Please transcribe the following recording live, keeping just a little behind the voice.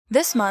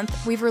This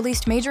month, we've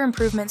released major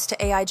improvements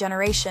to AI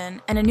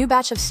generation and a new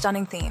batch of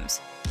stunning themes,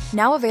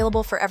 now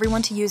available for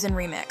everyone to use in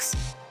Remix.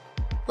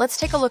 Let's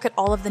take a look at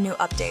all of the new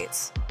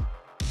updates.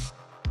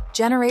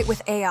 Generate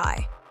with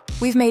AI.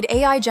 We've made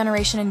AI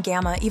generation in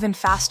Gamma even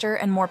faster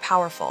and more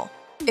powerful.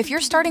 If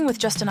you're starting with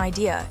just an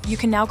idea, you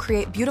can now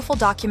create beautiful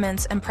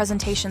documents and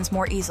presentations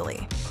more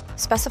easily.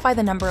 Specify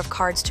the number of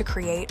cards to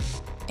create,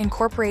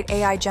 incorporate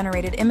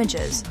AI-generated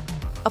images,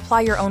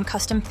 apply your own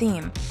custom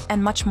theme,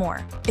 and much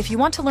more. If you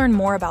want to learn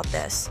more about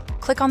this,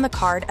 click on the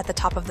card at the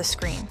top of the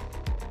screen.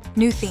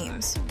 New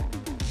themes.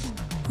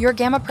 Your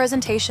Gamma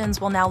presentations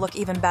will now look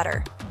even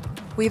better.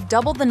 We've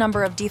doubled the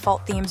number of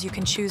default themes you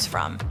can choose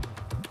from.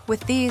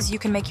 With these, you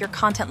can make your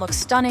content look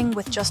stunning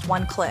with just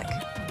one click.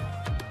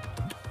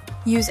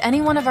 Use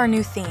any one of our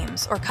new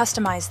themes or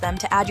customize them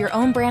to add your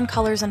own brand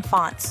colors and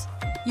fonts.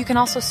 You can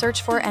also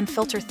search for and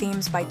filter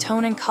themes by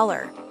tone and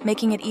color,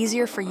 making it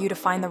easier for you to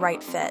find the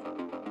right fit.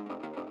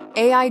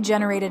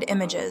 AI-generated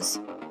images.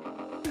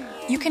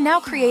 You can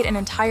now create an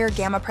entire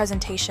Gamma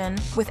presentation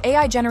with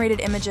AI-generated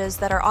images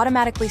that are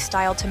automatically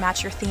styled to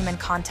match your theme and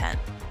content.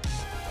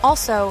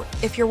 Also,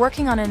 if you're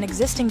working on an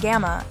existing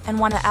Gamma and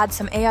want to add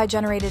some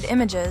AI-generated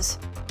images,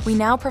 we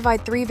now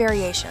provide 3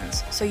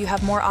 variations, so you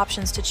have more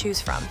options to choose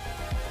from.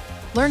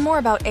 Learn more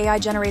about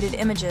AI-generated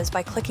images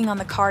by clicking on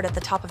the card at the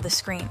top of the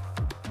screen.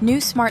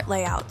 New Smart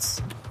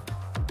Layouts.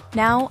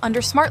 Now,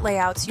 under Smart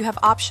Layouts, you have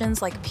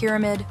options like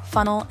pyramid,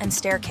 funnel, and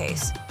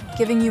staircase,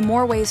 giving you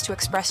more ways to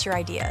express your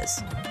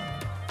ideas.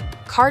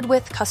 Card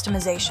width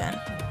customization.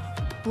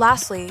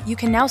 Lastly, you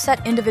can now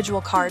set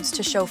individual cards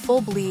to show full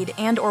bleed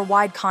and/or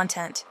wide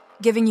content,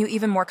 giving you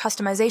even more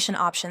customization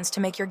options to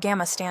make your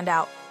Gamma stand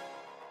out.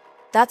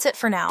 That's it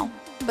for now,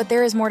 but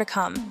there is more to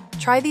come.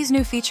 Try these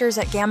new features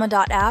at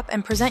gamma.app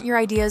and present your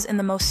ideas in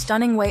the most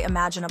stunning way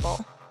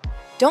imaginable.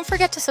 Don't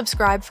forget to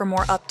subscribe for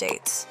more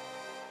updates.